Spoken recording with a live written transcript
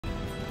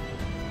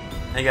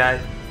Hey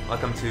guys,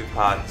 welcome to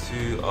part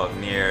 2 of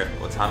NieR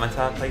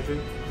Automata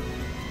playthrough.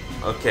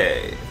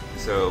 Okay,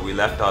 so we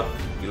left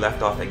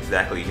off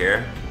exactly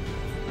here.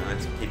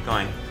 Let's keep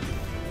going.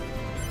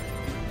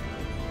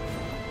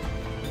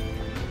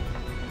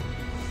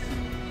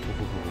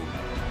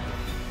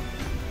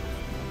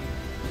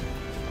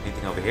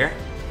 Anything over here?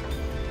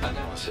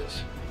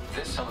 Analysis.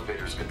 This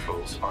elevator's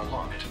controls are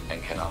locked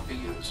and cannot be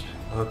used.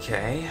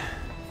 Okay.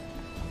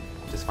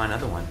 Just find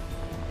another one.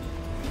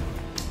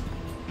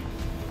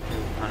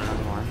 Found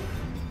another one.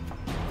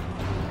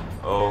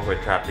 Oh,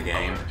 we're trapped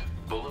again. Alert.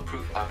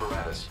 Bulletproof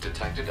apparatus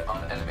detected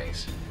on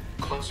enemies.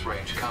 Close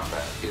range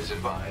combat is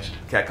advised.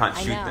 Okay, I can't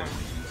shoot them.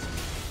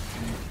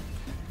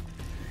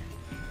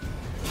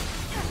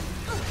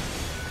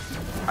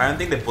 I don't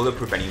think they're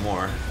bulletproof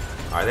anymore.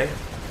 Are they?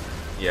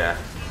 Yeah.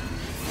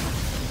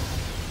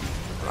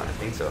 Well, I don't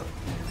think so.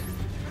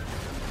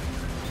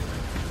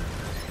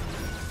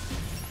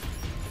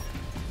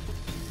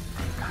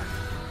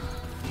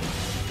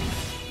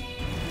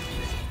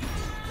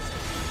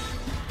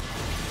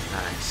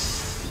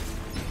 Nice.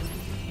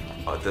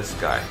 Oh, this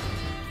guy.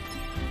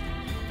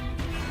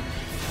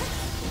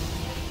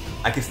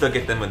 I can still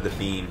get them with the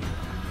beam.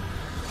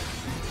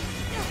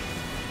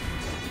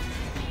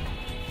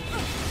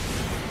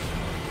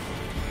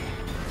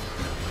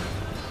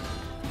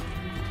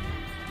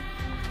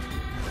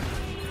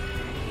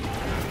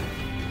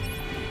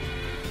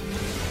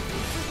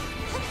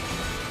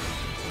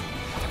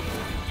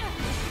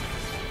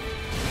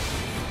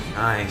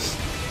 Nice.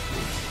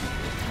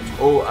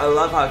 Oh, I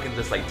love how I can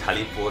just like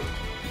teleport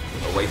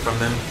away from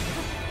them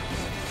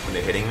when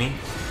they're hitting me.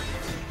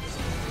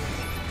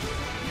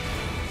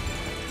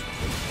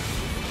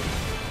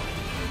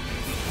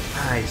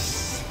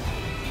 Nice.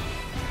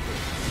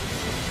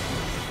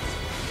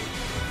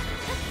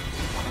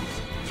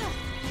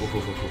 Ooh.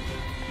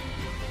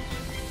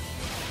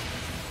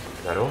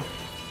 Is that all?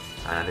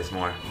 Ah, there's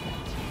more.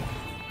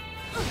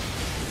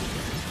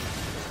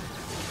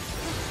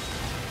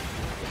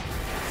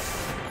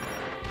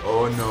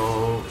 Oh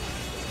no.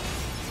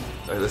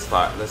 Let's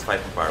fight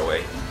from far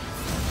away.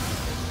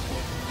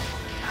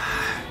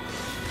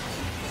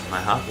 My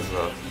health is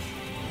low.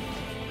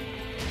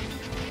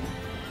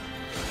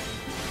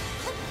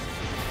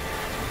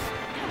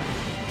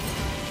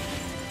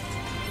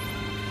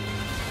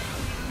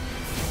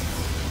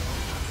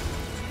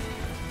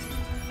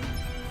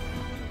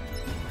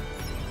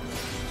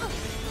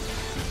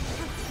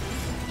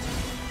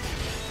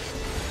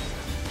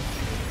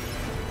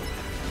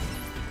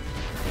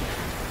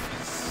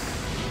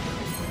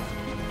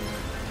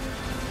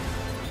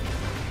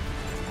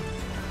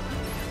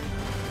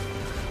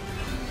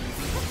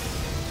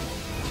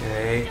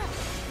 Okay,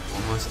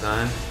 almost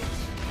done.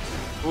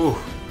 Ooh,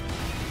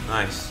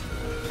 nice.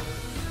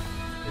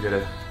 We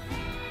gotta...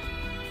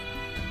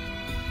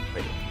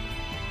 Wait.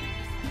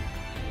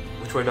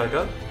 Which way do I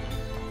go?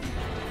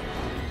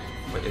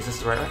 Wait, is this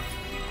the right way?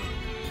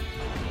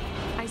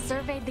 I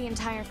surveyed the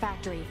entire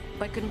factory,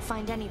 but couldn't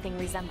find anything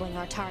resembling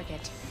our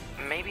target.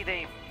 Maybe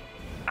they,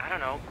 I don't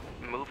know,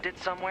 moved it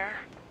somewhere?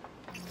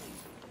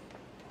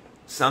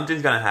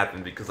 Something's gonna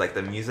happen because like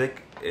the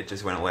music, it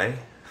just went away.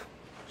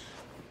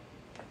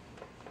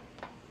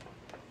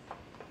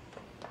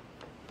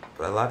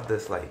 But I love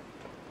this like...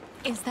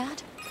 Is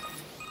that?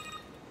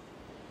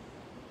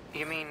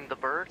 You mean the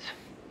birds?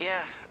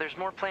 Yeah, there's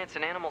more plants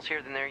and animals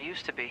here than there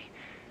used to be.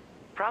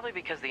 Probably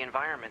because the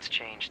environment's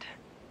changed.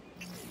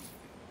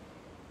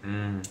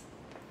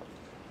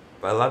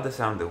 But I love the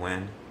sound of the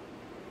wind.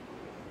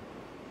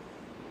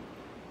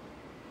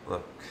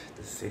 Look,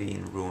 the city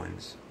in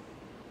ruins.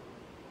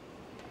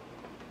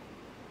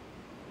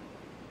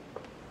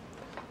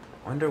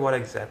 Wonder what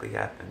exactly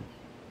happened.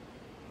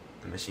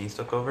 The machines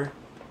took over?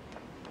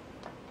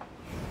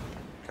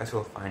 Guess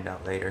we'll find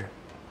out later.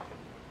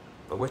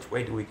 But which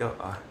way do we go?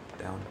 Ah,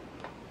 down.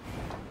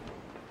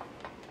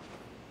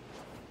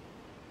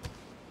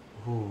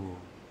 Ooh.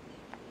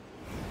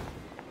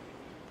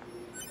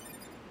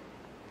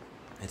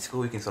 It's cool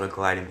we can sort of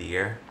glide in the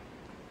air.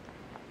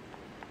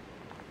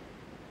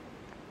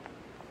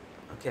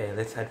 Okay,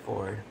 let's head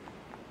forward.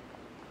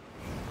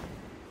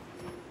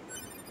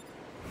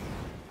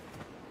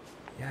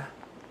 Yeah.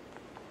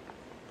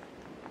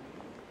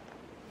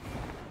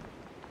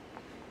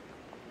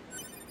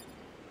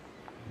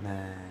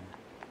 Man.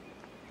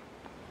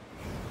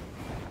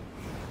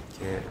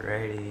 Get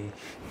ready.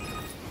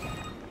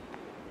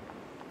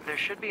 There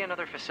should be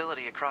another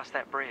facility across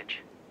that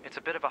bridge. It's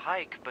a bit of a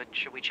hike, but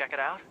should we check it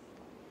out?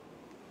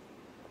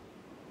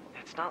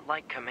 It's not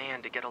like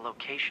Command to get a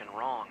location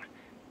wrong.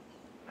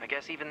 I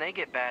guess even they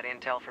get bad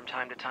intel from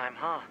time to time,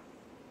 huh?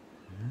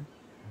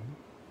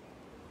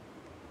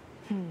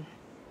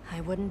 I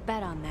wouldn't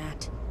bet on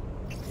that.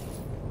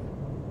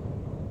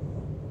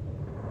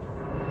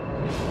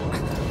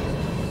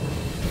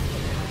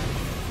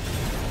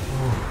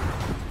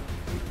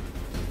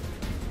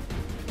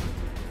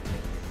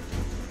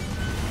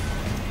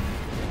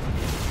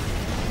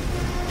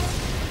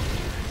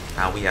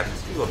 Now we have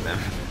two of them.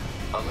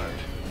 Alert.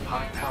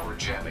 High power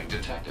jamming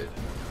detected.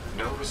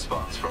 No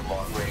response from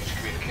long-range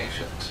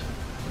communications.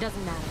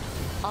 Doesn't matter.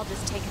 I'll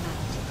just take him out.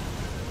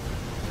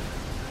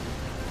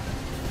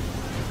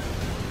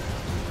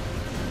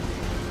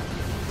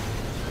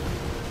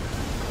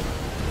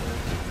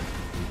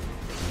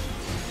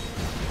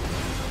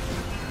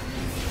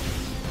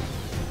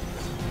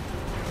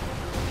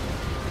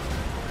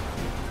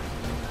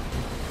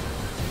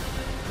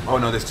 Oh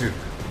no, there's two.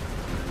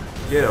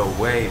 Get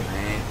away,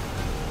 man.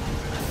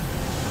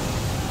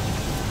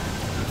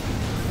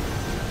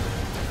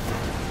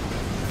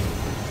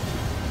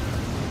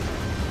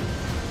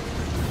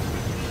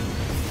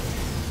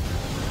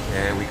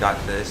 Okay, we got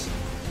this.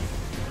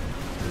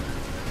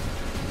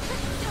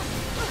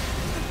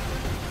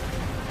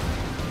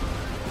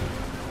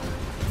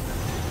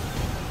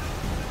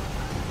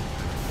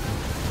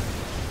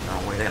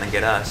 Oh, wait, they're gonna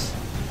get us.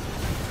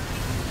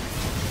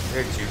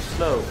 They're too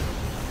slow.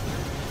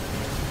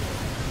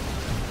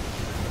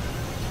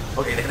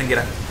 Okay, they're gonna get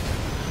us.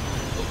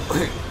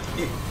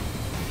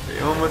 They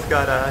almost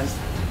got us.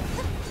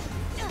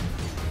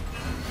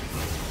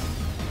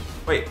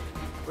 Wait,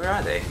 where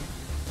are they?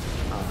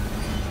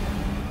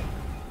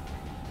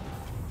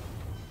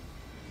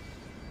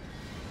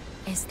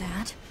 Is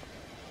that?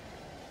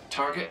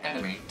 Target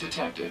enemy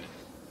detected.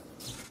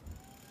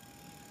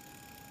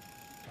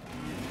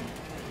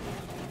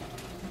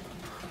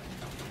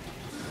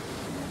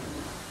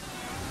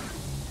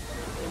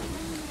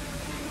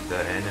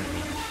 The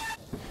enemy.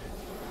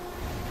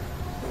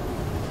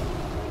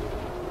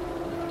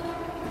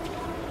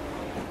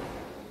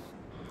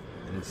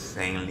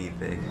 Insanely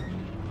big.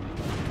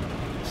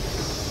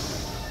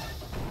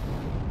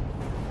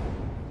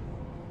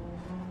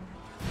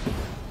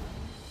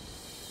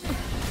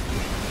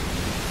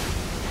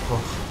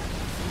 Oh.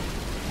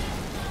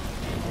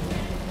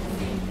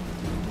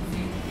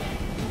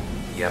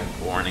 Yep,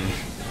 warning.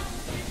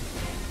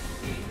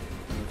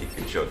 He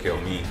could sure kill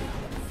me.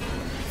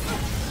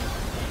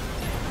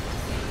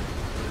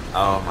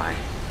 Oh my.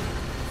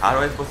 How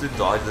am I supposed to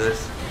dodge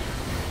this?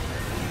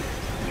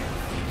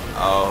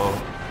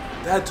 Oh.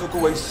 That took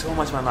away so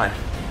much of my life.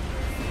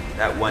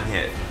 That one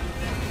hit.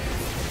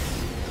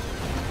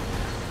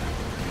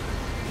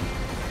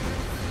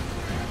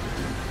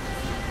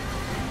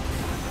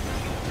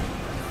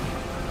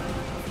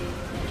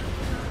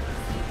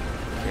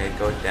 Okay,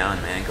 go down,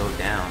 man, go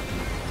down.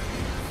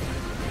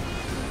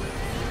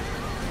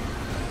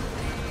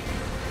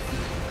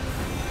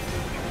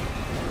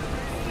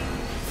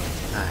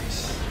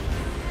 Nice.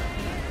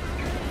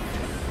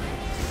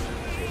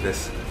 Okay,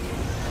 this.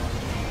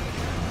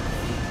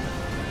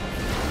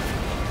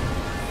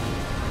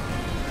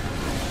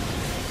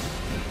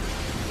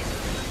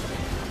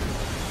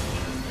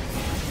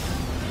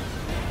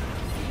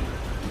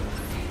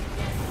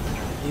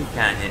 You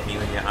can't hit me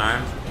with your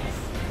arms.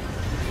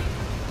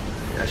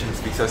 I shouldn't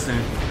speak so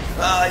soon.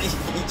 Ah,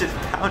 he just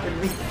pounded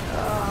me.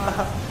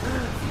 Ah,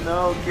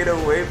 no, get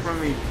away from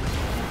me.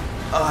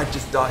 Oh, I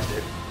just dodged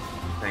it.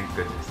 Thank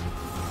goodness.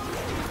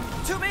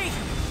 To me!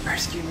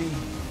 Rescue me.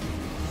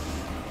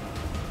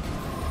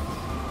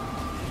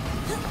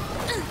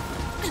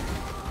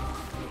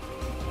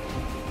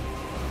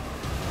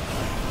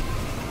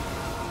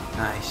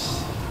 Nice.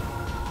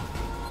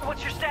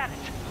 What's your status?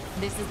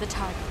 This is the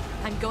target.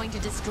 I'm going to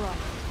destroy.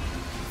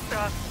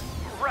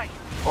 Right.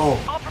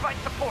 Oh. I'll provide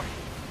support.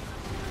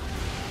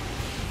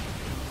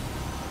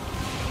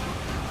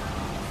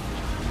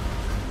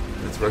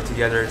 Let's work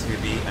together to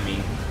be,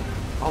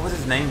 what was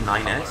his name?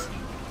 9S?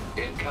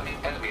 Incoming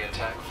enemy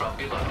attack from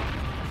below.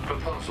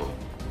 Proposal.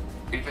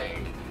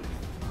 Evade.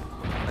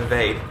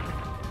 Evade.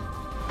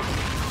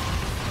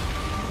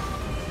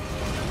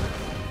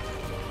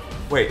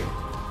 Wait.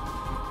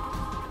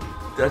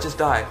 Did I just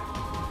die?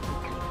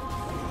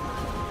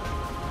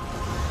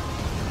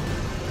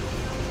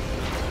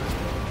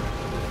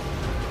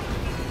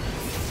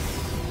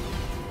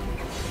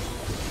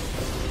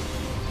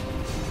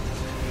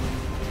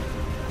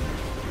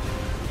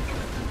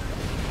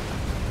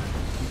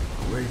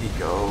 Where'd he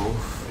go?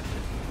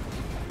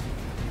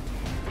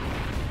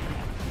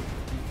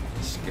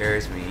 He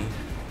scares me.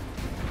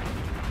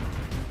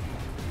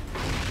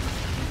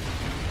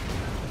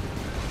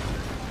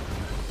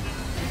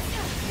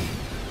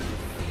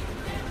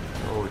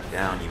 Go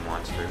down, you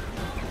monster.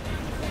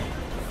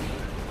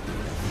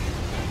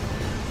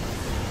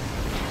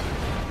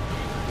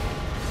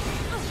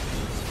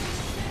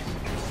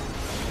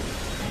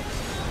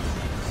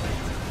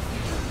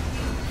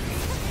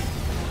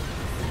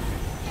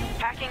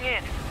 Packing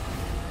in.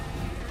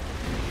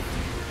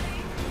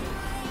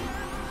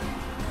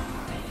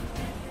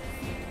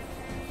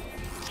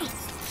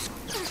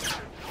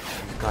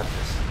 Got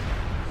this.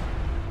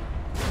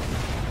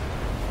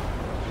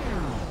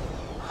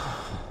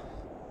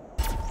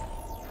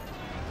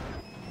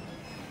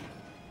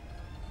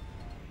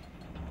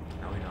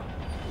 Now we know.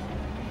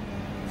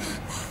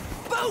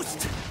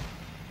 Boost!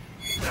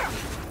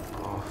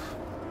 Oh.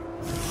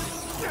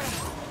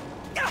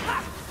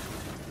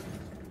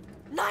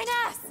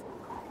 9S!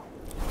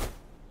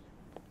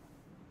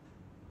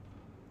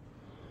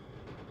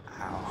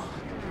 Ow.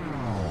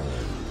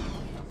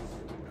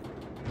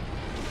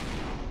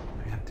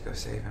 go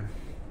save him.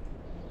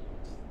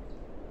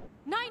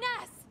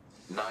 9S!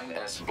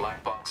 9S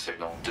black box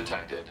signal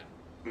detected.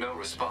 No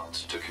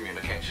response to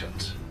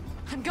communications.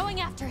 I'm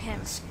going after him.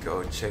 Let's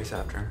go chase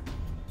after him.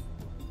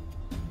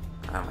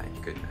 Oh my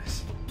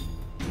goodness.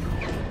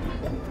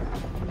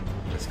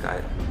 This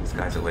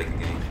guy's awake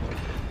again.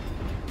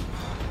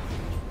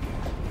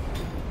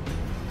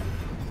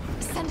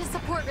 Send a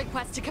support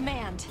request to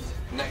command.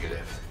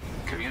 Negative.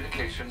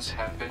 Communications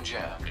have been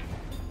jammed.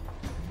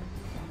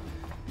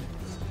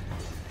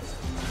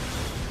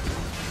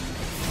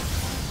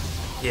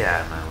 Get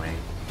out of my way.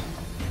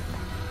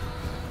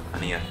 I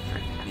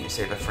need to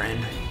save a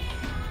friend.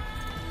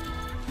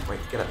 Wait,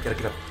 get up.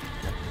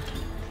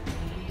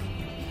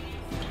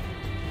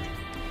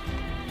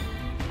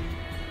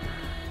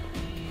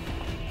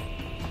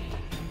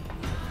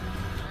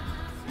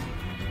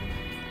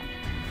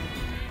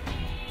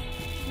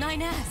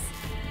 9S.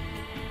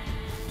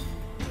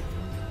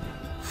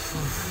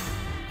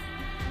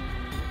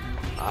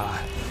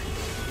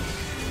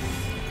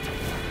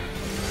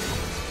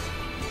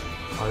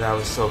 Oh, that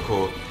was so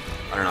cool.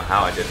 I don't know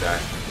how I did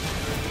that.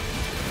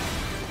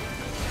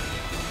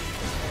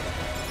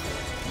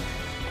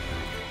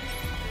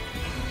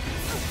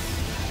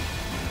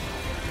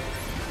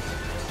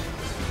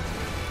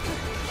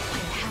 I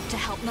have to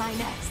help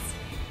 9S.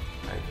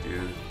 I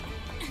do.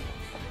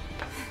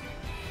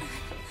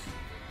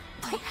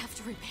 I have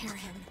to repair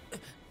him.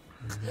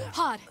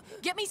 Pod,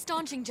 get me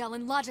staunching gel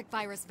and logic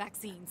virus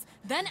vaccines.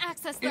 Then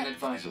access the...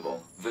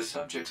 Inadvisable. The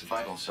subject's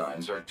vital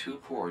signs are too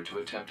poor to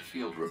attempt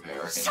field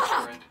repair in Shut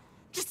up! current...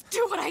 Just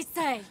do what I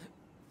say!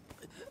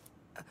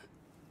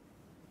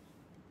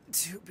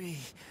 2B.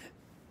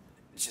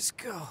 Just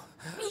go.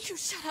 You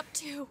shut up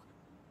too.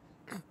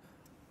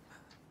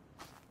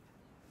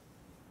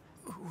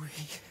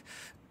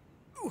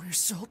 We're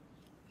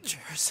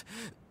soldiers.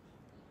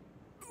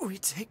 We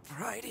take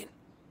pride in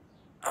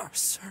our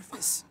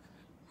service.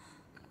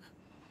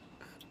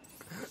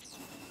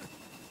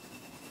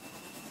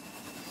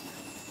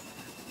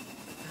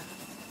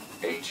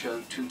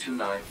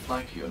 HO-229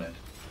 Flight Unit.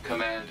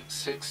 Command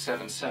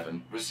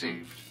 677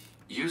 received.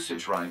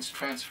 Usage rights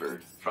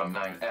transferred from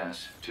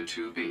 9S to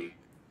 2B.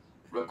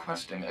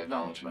 Requesting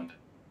acknowledgement.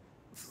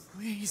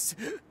 Please.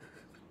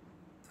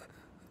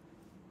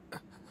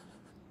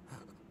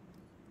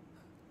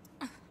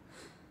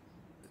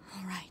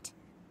 All right.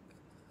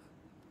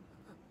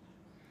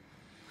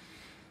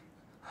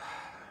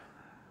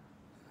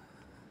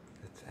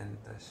 Let's end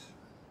this.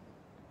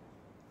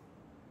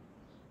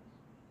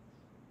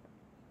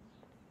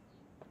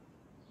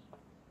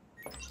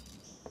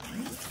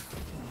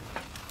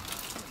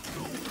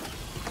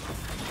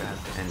 I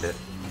have to end it.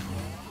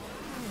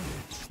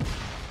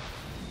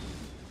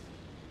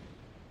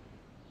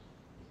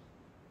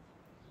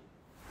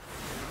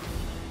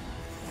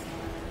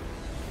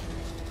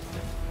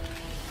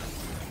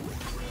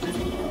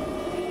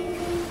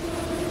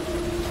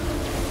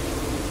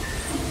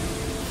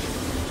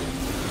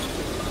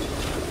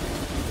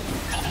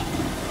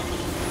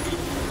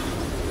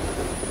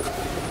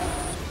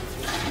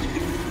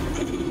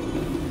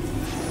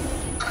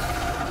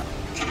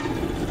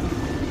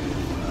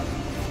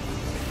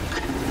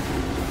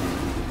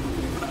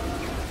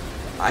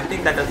 I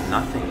think that does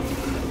nothing.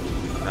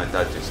 No, it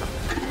does do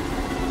something.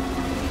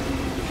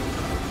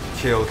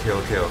 Kill.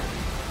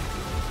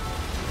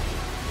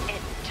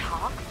 It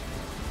talks?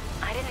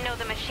 I didn't know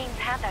the machines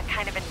had that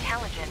kind of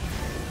intelligence.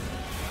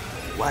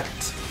 What?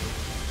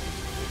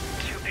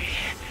 2B.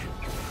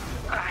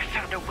 I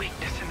found a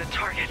weakness in the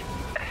target.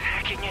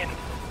 Hacking in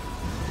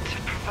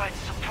to provide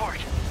support.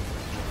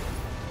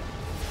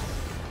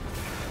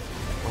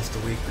 What's the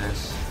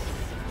weakness?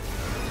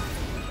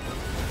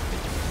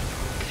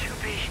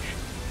 2B.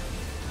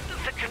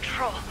 The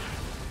control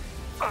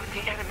on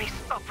the enemy's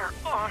upper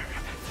arm.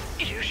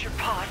 Use your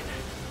pod.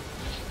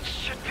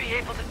 Should be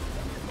able to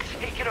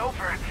take it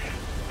over.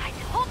 I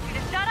told you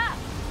to shut up!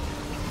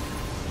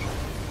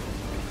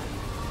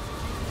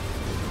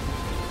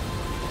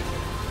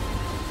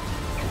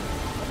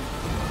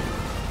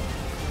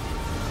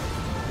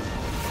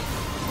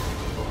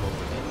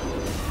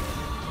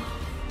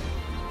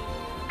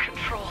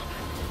 Control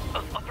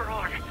of upper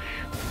arm.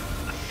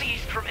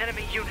 Seized from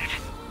enemy unit.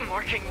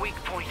 Marking weak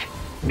point.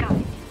 Got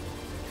it.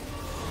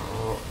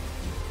 Oh,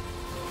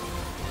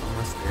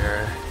 almost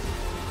there.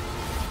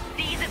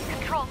 These is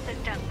control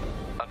systems.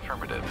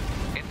 Affirmative.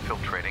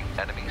 Infiltrating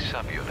enemy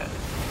subunit.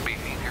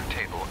 Behavior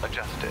table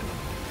adjusted.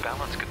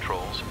 Balance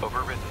controls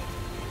overridden.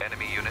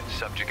 Enemy unit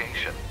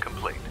subjugation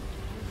complete.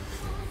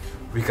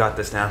 We got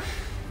this now.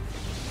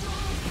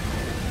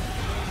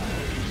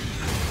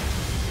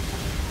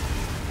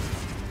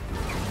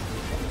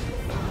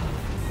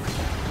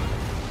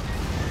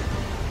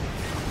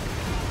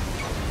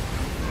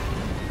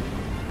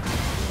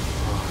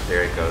 Oh,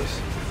 there it goes.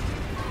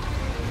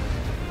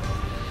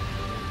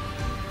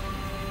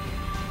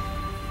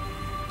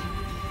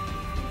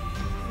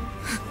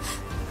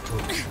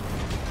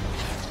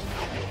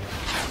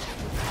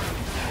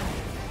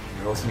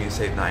 We also need to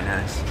save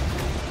 9S.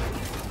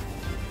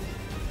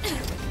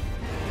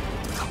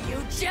 You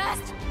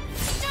Just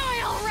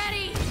die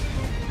already!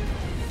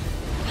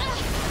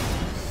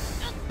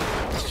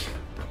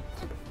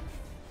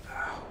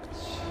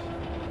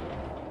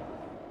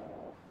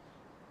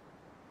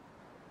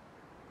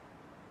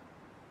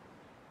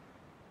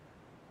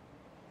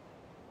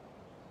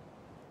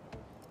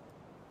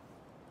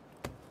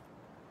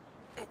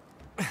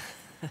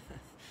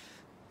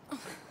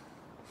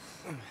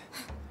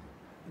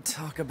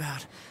 Talk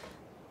about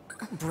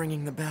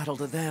bringing the battle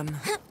to them.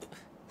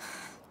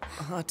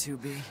 Ought to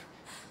be.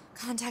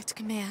 Contact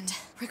command.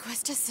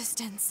 Request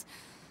assistance.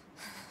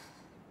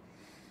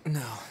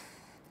 No.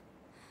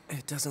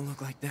 It doesn't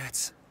look like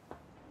that's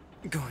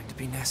going to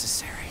be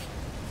necessary.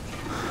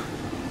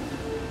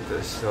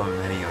 There's so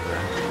many of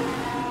them.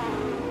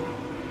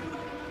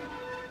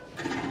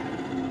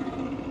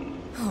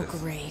 Oh,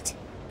 great.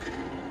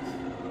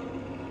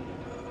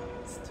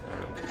 It's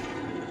terrible.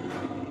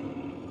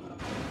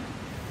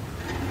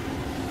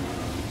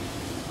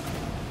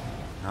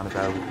 Not a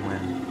battle we can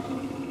win.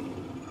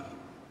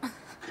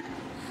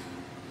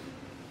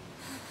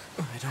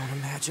 I don't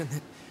imagine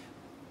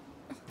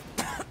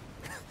that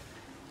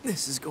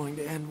this is going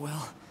to end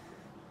well.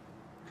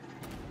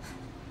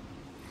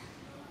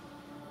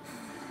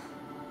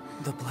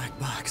 The black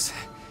box.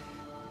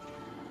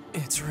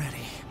 It's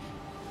ready.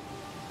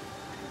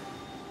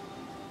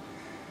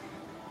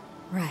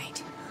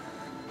 Right.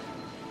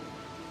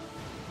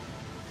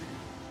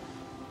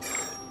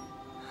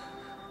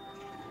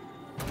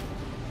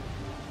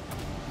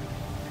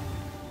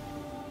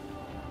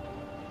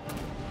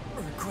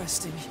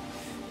 Requesting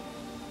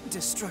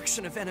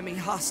destruction of enemy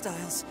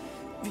hostiles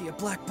via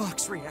black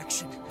box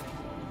reaction.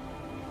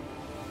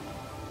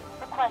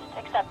 Request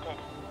accepted.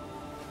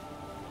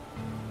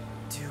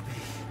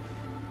 Doobie,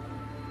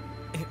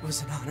 it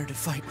was an honor to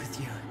fight with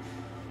you.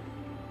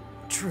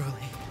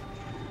 Truly.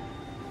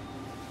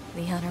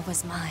 The honor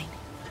was mine.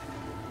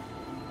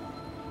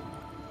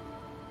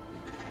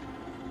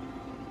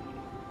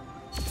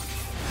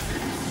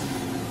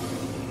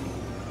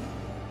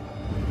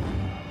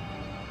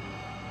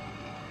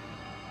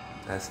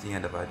 That's the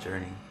end of our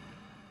journey.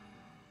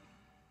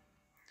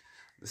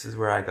 This is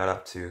where I got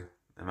up to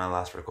in my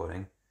last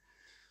recording.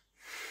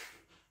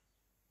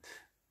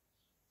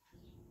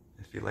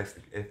 It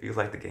feels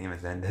like the game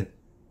has ended.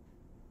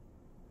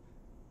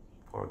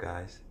 Poor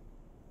guys.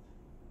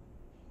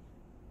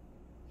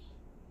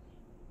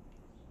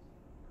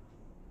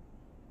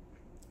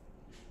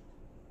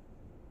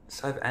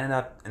 So I've ended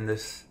up in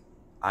this,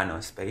 I don't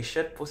know,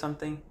 spaceship or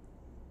something.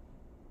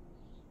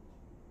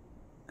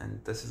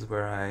 And this is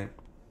where I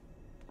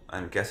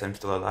guess I'm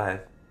still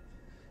alive.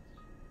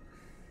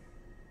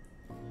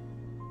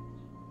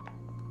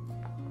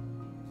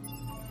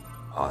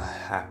 Oh, I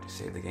have to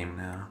save the game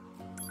now.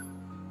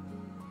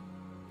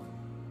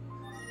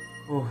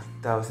 Oh,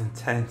 that was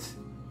intense.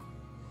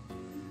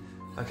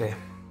 Okay,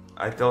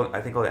 I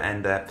think I'll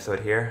end the episode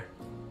here.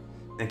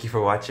 Thank you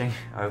for watching.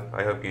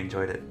 I hope you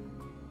enjoyed it.